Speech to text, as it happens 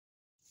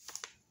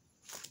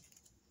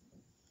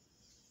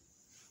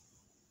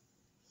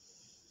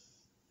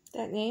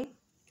That name,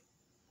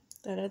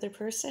 that other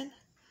person,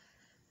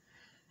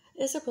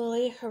 is a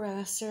bully,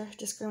 harasser,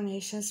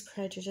 discriminations,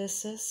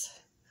 prejudices,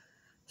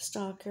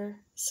 stalker,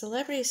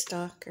 celebrity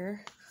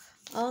stalker,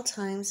 all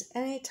times,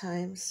 any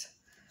times,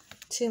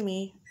 to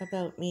me,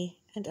 about me,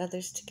 and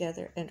others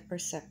together and or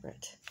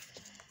separate.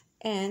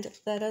 And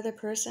that other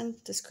person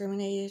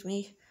discriminated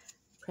me,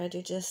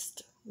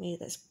 prejudiced me,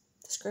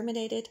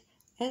 discriminated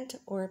and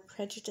or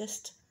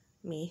prejudiced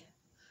me.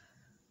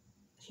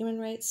 Human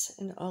rights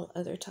and all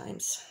other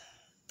times.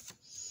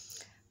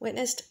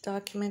 Witnessed,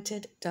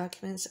 documented,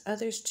 documents,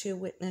 others too,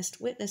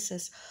 witnessed,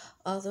 witnesses,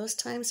 all those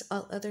times,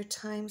 all other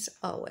times,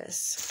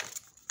 always.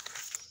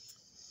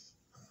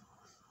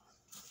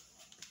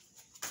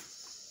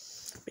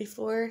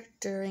 Before,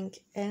 during,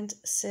 and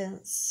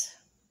since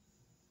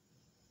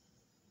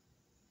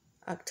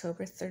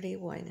October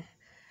 31,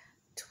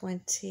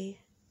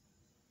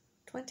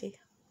 2020.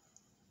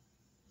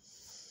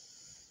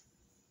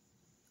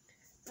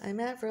 I'm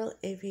Avril,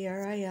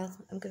 Avril.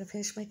 I'm going to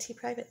finish my tea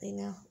privately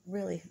now.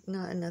 Really,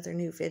 not another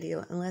new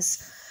video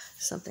unless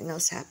something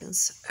else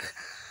happens.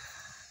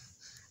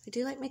 I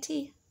do like my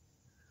tea.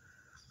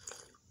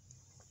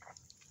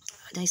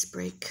 A nice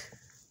break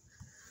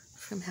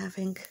from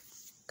having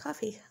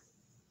coffee.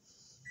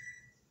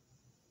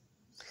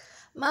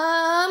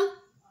 Mom,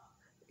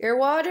 your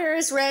water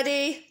is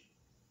ready.